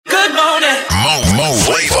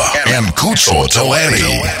Utsotsoeri.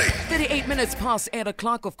 38 minutes past 8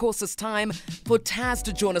 o'clock. Of course, it's time for Taz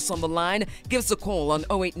to join us on the line. Give us a call on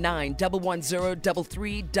 089 110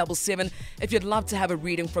 3377 if you'd love to have a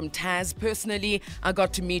reading from Taz. Personally, I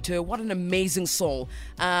got to meet her. What an amazing soul.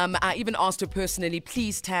 I even asked her personally,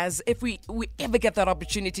 please, Taz, if we ever get that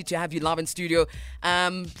opportunity to have you live in studio,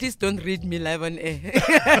 please don't read me live on air.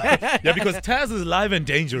 Yeah, because Taz is live and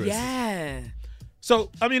dangerous. Yeah.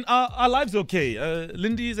 So, I mean, our lives okay.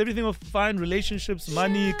 Lindy, is everything fine? Relationships,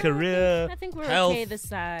 money, career, I think we're health? okay this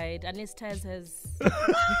side, unless Taz has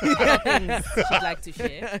other things she'd like to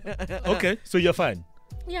share. Okay, so you're fine.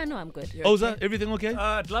 Yeah, no, I'm good. Oza, everything okay?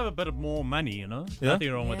 I'd love a bit of more money, you know? Yeah?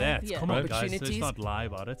 Nothing wrong with that. Yeah. Come on, guys. Opportunities. Let's not lie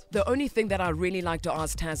about it. The only thing that I really like to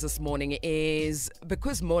ask Taz this morning is,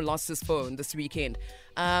 because Mo lost his phone this weekend,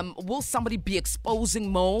 will somebody be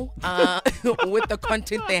exposing Mo with the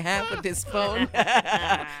content they have with his phone?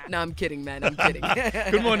 No, I'm kidding, man. I'm kidding.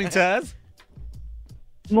 Good morning, Taz.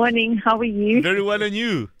 Morning, how are you? Very well, and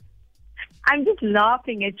you? I'm just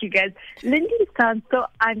laughing at you guys. Lindy sounds so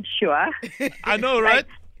unsure. I know, right?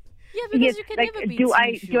 Yeah, because Yes, you can like, never be do too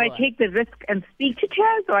I sure. take the risk and speak to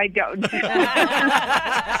Taz or I don't?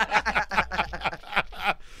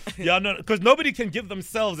 Yeah, no, because nobody can give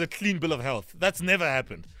themselves a clean bill of health. That's never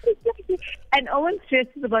happened. And Owen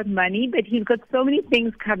stresses about money, but he's got so many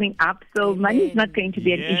things coming up, so money's not going to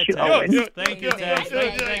be an issue, Taz. Owen. Thank you, Taz.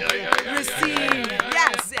 Thank you. Receive.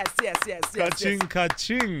 Yes. Kaching,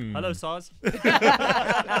 kaching. Hello, Saz.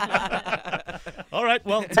 All right,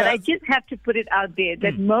 well, But I Taz. just have to put it out there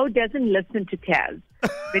that Mo doesn't listen to Taz.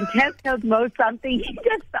 When Taz tells Mo something, he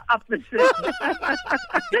does the opposite.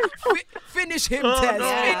 Finish him, Oh, Taz.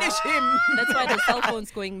 no. Finish him. That's why the cell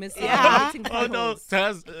phone's going missing. Yeah. Waiting for Oh, no, calls.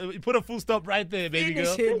 Taz, put a full stop right there, baby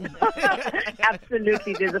Finish girl. him.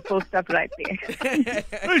 Absolutely, there's a full stop right there.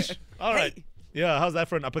 Whoosh. All right. Yeah, how's that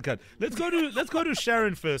for an uppercut? Let's go to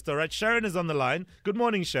Sharon first, all right? Sharon is on the line. Good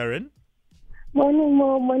morning, Sharon. Morning,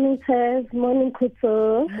 Mo. Morning, Taz. Morning,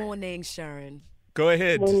 Kuto. Morning, Sharon. Go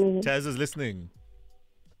ahead. Morning. Taz is listening.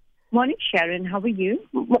 Morning, Sharon. How are you?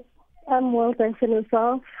 I'm well, thanks, and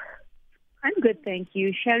yourself. I'm good, thank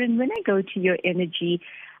you. Sharon, when I go to your energy,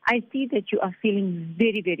 I see that you are feeling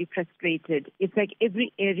very, very frustrated. It's like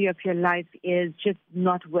every area of your life is just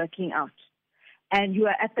not working out. And you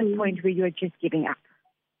are at the point where you are just giving up.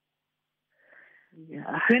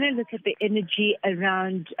 Yeah. When I look at the energy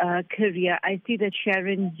around career, I see that,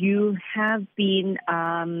 Sharon, you have been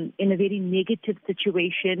in a very negative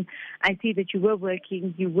situation. I see that you were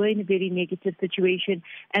working, you were in a very negative situation,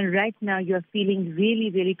 and right now you are feeling really,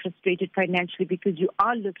 really frustrated financially because you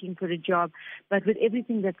are looking for a job, but with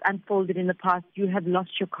everything that's unfolded in the past, you have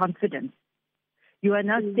lost your confidence. You are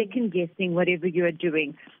now second-guessing whatever you are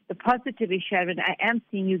doing. The positive is, Sharon, I am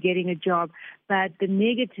seeing you getting a job, but the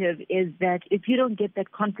negative is that if you don't get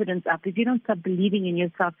that confidence up, if you don't start believing in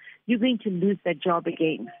yourself, you're going to lose that job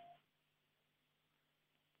again.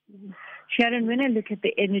 Sharon, when I look at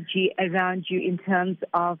the energy around you in terms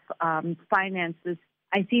of finances,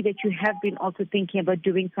 I see that you have been also thinking about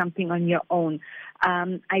doing something on your own.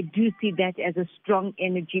 I do see that as a strong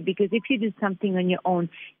energy because if you do something on your own,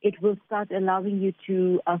 it will start allowing you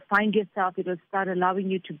to find yourself. It will start allowing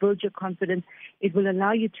you to build your confidence. It will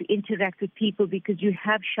allow you to interact with people because you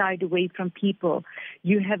have shied away from people.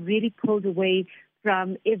 You have really pulled away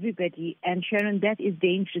from everybody. And Sharon, that is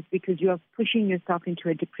dangerous because you are pushing yourself into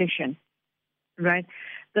a depression. Right.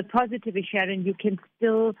 The positive is, Sharon, you can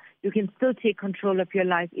still take control of your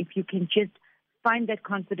life if you can just find that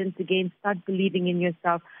confidence again, start believing in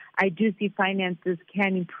yourself. I do see finances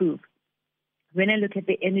can improve. When I look at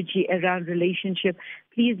the energy around relationship,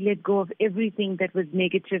 please let go of everything that was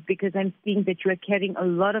negative because I'm seeing that you are carrying a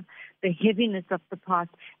lot of the heaviness of the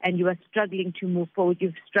past and you are struggling to move forward.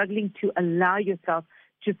 You're struggling to allow yourself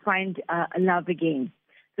to find a love again.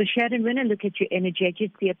 So, Sharon, when I look at your energy, I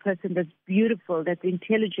just see a person that's beautiful, that's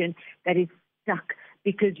intelligent, that is stuck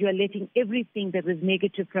because you are letting everything that was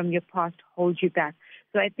negative from your past hold you back.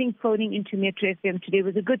 So I think phoning into Metro FM today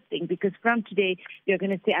was a good thing because from today, you're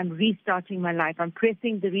going to say, I'm restarting my life. I'm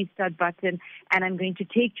pressing the restart button and I'm going to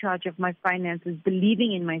take charge of my finances,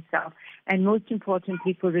 believing in myself. And most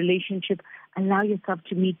importantly, for relationship, allow yourself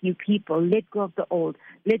to meet new people. Let go of the old.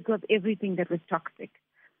 Let go of everything that was toxic.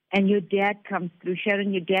 And your dad comes through.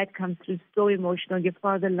 Sharon, your dad comes through so emotional. Your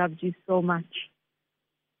father loves you so much.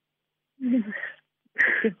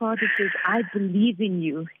 Your father says, I believe in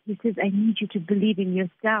you. He says, I need you to believe in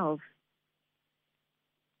yourself.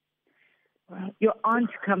 Your aunt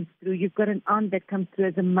comes through. You've got an aunt that comes through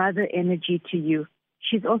as a mother energy to you.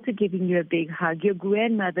 She's also giving you a big hug. Your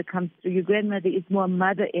grandmother comes through. Your grandmother is more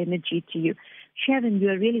mother energy to you. Sharon, you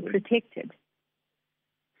are really protected.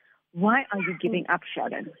 Why are you giving up,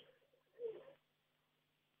 Sharon?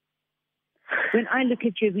 When I look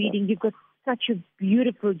at your reading, you've got such a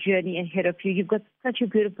beautiful journey ahead of you. You've got such a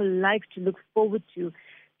beautiful life to look forward to.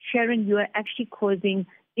 Sharon, you are actually causing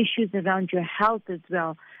issues around your health as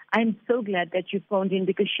well. I'm so glad that you phoned in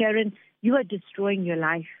because, Sharon, you are destroying your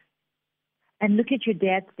life. And look at your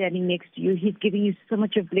dad standing next to you. He's giving you so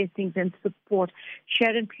much of blessings and support.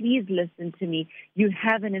 Sharon, please listen to me. You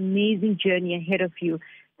have an amazing journey ahead of you.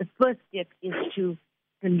 The first step is to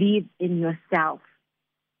believe in yourself.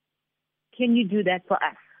 Can you do that for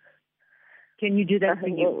us? Can you do that for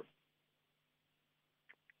you?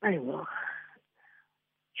 I will.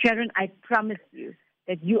 Sharon, I promise you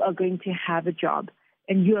that you are going to have a job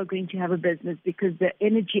and you are going to have a business because the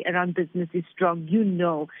energy around business is strong. You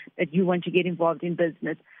know that you want to get involved in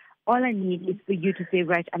business. All I need is for you to say,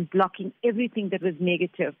 right, I'm blocking everything that was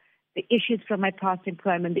negative, the issues from my past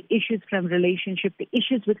employment, the issues from relationship, the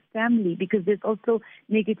issues with family, because there's also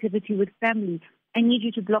negativity with family. I need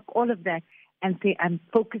you to block all of that and say, I'm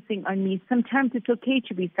focusing on me. Sometimes it's okay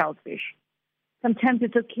to be selfish. Sometimes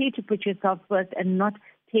it's okay to put yourself first and not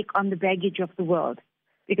take on the baggage of the world.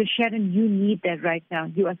 Because, Sharon, you need that right now.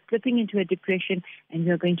 You are slipping into a depression and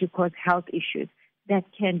you're going to cause health issues. That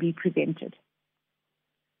can be prevented.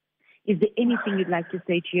 Is there anything you'd like to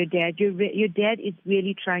say to your dad? Your dad is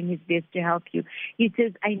really trying his best to help you. He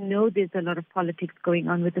says, I know there's a lot of politics going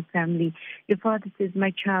on with the family. Your father says,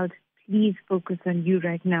 my child, please focus on you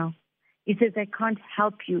right now. He says, I can't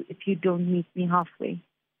help you if you don't meet me halfway.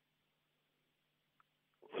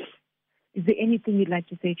 Is there anything you'd like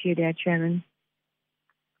to say to your dad, Sharon?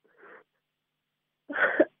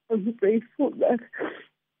 I'm grateful that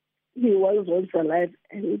he was once alive,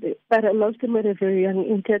 but I lost him at a very young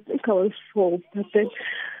age. I think I was 4, but then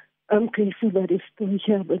I'm grateful that he's still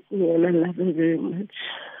here with me, and I love him very much.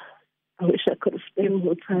 I wish I could have spent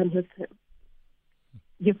more time with him.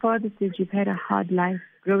 Your father says you've had a hard life.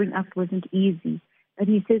 Growing up wasn't easy. But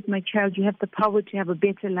he says, my child, you have the power to have a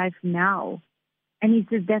better life now. And he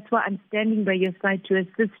says, that's why I'm standing by your side to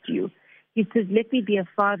assist you. He says, let me be a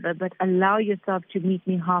father, but allow yourself to meet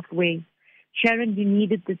me halfway. Sharon, you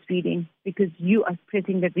needed this reading because you are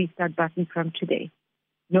pressing the restart button from today.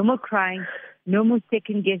 No more crying, no more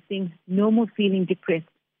second guessing, no more feeling depressed.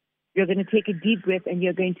 You're going to take a deep breath and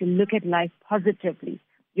you're going to look at life positively.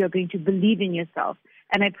 You're going to believe in yourself.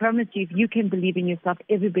 And I promise you, if you can believe in yourself,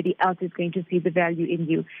 everybody else is going to see the value in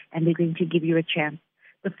you and they're going to give you a chance.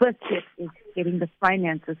 The first step is getting the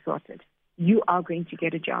finances sorted. You are going to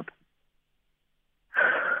get a job.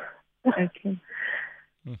 Okay.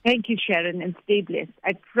 Thank you, Sharon, and stay blessed.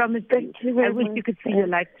 I promise you, I wish you could see your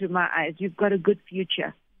life through my eyes. You've got a good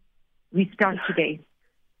future. We start today.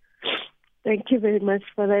 Thank you very much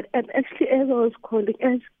for that. And actually, as I was calling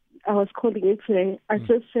in today, I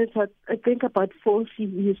just sent out, I think, about 4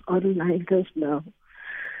 CVs online just now.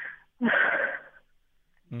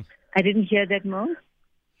 I didn't hear that, Mo.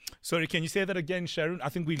 Sorry, can you say that again, Sharon? I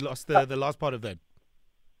think we lost the last part of that.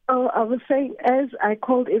 Oh, I was saying, as I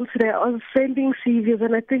called in today, I was sending CVs,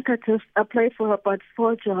 and I think I just applied for about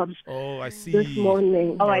 4 jobs. Oh, I see. This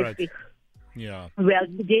morning. Oh, All I see. Yeah. Well,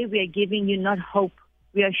 today we are giving you not hope.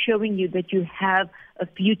 We are showing you that you have a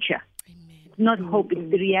future. It's not hope,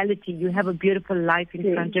 it's the reality. You have a beautiful life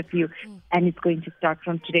in front of you, and it's going to start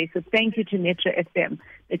from today. So thank you to Metro FM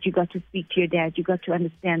that you got to speak to your dad. You got to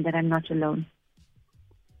understand that I'm not alone.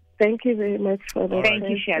 Thank you very much for that. Thank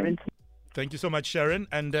you, Sharon. Thank you so much, Sharon,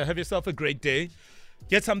 and have yourself a great day.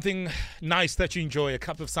 Get something nice that you enjoy, a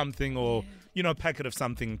cup of something or, a packet of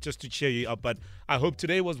something just to cheer you up. But I hope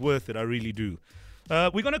today was worth it. I really do.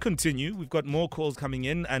 We're going to continue. We've got more calls coming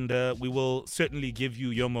in, and we will certainly give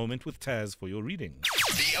you your moment with Taz for your reading.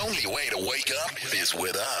 The only way to wake up is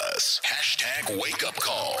with us. Hashtag wake up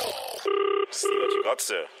call. See what you got,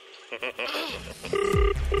 sir.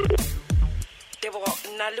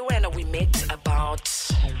 Naluena, we met about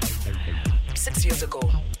 6 years ago.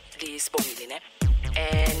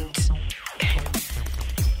 And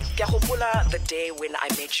the day when I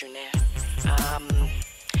met you.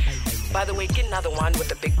 By the way, get another one with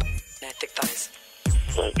the big thick thighs.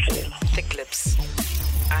 Okay. Thick lips.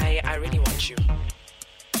 I really want you.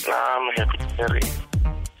 I'm happy.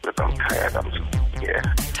 Look, I'm tired.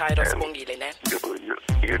 Tired of Spongile, ne?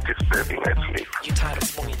 You're disturbing my sleep. You tired of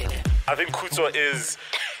Spongile, ne? I think Kutwa is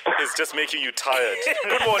just making you tired.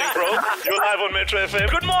 Good morning, bro. You're live on Metro FM.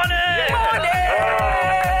 Good morning! Good morning!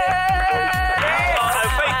 A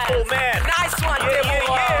faithful man. Nice one, Yeah.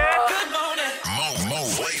 Mo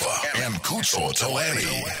Flavor and Cool Kutso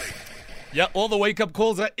Tawani. Yeah, all the wake-up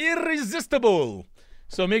calls are irresistible.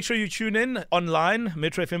 So make sure you tune in online,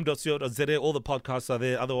 metrofm.co.za. All the podcasts are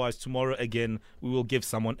there. Otherwise, tomorrow again, we will give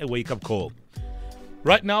someone a wake-up call.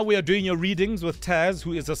 Right now, we are doing your readings with Taz,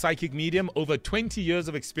 who is a psychic medium, over 20 years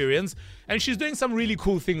of experience. And she's doing some really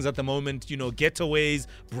cool things at the moment, getaways,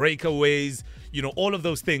 breakaways, all of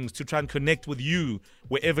those things to try and connect with you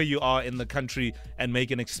wherever you are in the country and make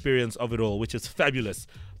an experience of it all, which is fabulous.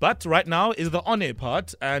 But right now is the on-air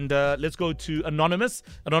part. And let's go to Anonymous.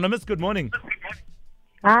 Anonymous, good morning.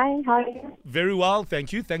 Hi, how are you? Very well,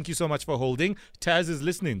 thank you. Thank you so much for holding. Taz is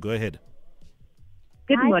listening. Go ahead.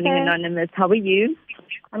 Good Hi, morning, Taz. Anonymous. How are you?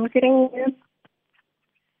 I'm getting you.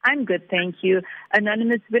 I'm good, thank you.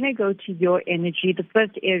 Anonymous, when I go to your energy, the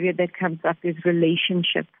first area that comes up is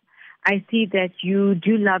relationship. I see that you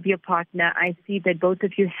do love your partner. I see that both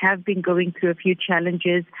of you have been going through a few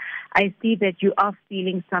challenges. I see that you are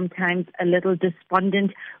feeling sometimes a little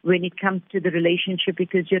despondent when it comes to the relationship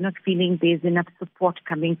because you're not feeling there's enough support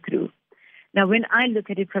coming through. Now, when I look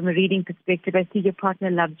at it from a reading perspective, I see your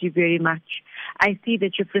partner loves you very much. I see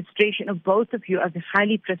that your frustration of both of you are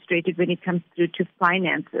highly frustrated when it comes through to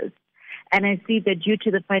finances. And I see that due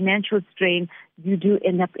to the financial strain, you do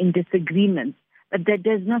end up in disagreements. But that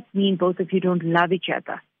does not mean both of you don't love each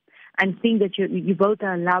other. I'm seeing that you both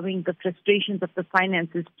are allowing the frustrations of the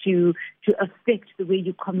finances to affect the way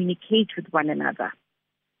you communicate with one another.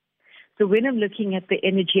 So when I'm looking at the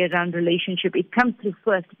energy around relationship, it comes through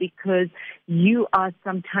first because you are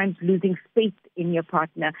sometimes losing space in your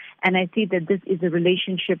partner. And I see that this is a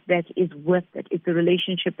relationship that is worth it. It's a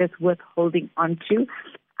relationship that's worth holding on to.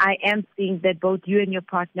 I am seeing that both you and your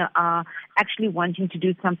partner are actually wanting to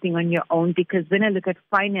do something on your own because when I look at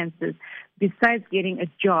finances, besides getting a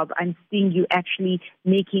job, I'm seeing you actually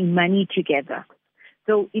making money together.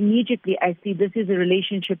 So immediately I see this is a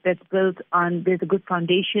relationship that's built on, there's a good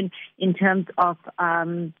foundation in terms of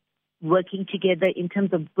working together, in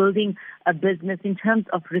terms of building a business, in terms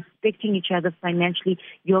of respecting each other financially.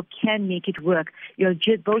 You can make it work.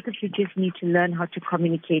 Both of you just need to learn how to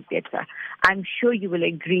communicate better. I'm sure you will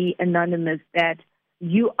agree, Anonymous, that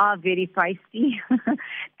you are very feisty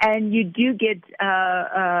and you do get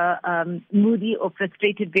moody or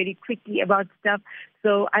frustrated very quickly about stuff.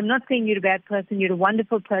 So I'm not saying you're a bad person. You're a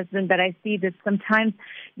wonderful person, but I see that sometimes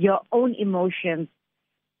your own emotions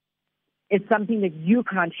is something that you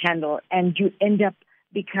can't handle and you end up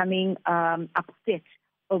becoming upset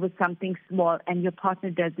over something small and your partner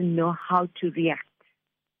doesn't know how to react.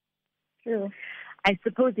 True. I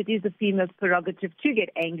suppose it is a female's prerogative to get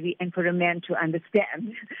angry and for a man to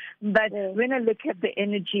understand. But when I look at the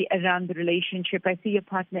energy around the relationship, I see your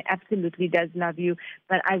partner absolutely does love you.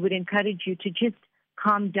 But I would encourage you to just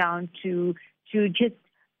calm down, to just,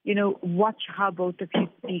 watch how both of you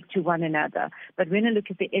speak to one another. But when I look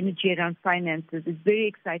at the energy around finances, it's very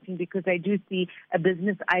exciting because I do see a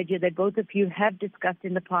business idea that both of you have discussed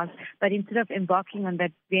in the past. But instead of embarking on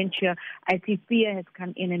that venture, I see fear has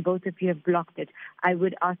come in and both of you have blocked it. I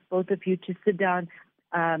would ask both of you to sit down,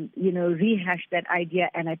 rehash that idea,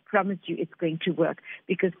 and I promise you it's going to work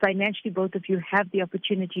because financially both of you have the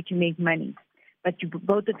opportunity to make money. But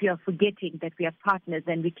both of you are forgetting that we are partners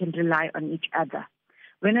and we can rely on each other.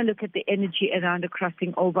 When I look at the energy around a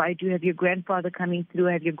crossing over, I do have your grandfather coming through,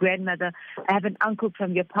 I have your grandmother, I have an uncle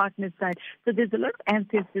from your partner's side. So there's a lot of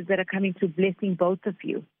ancestors that are coming through blessing both of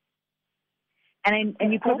you. And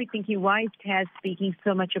you're probably thinking, why is Taz speaking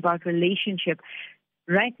so much about relationship?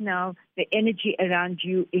 Right now, the energy around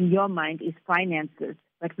you in your mind is finances.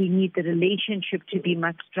 But we need the relationship to be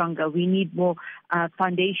much stronger. We need more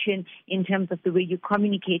foundation in terms of the way you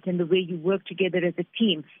communicate and the way you work together as a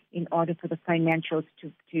team in order for the financials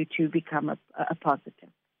to become a positive.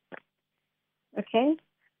 Okay.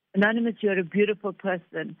 Anonymous, you're a beautiful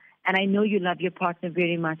person, and I know you love your partner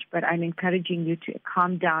very much, but I'm encouraging you to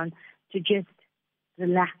calm down, to just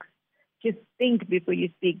relax. Just think before you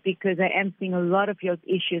speak because I am seeing a lot of your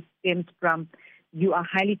issues stems from you are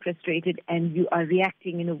highly frustrated and you are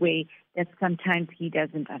reacting in a way that sometimes he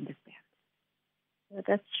doesn't understand.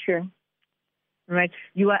 That's true. Right?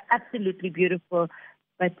 You are absolutely beautiful,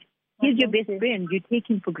 but he's your best friend. You take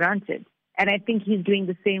him for granted. And I think he's doing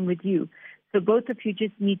the same with you. So both of you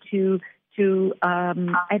just need to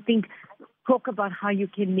I think, talk about how you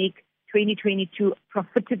can make 2022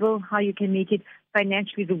 profitable, how you can make it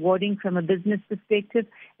financially rewarding from a business perspective,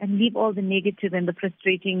 and leave all the negative and the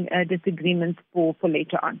frustrating disagreements for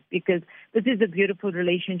later on. Because this is a beautiful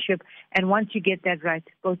relationship, and once you get that right,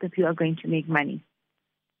 both of you are going to make money.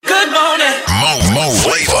 Good morning. Mo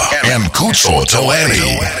Flavor and Kutso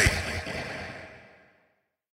Tawani.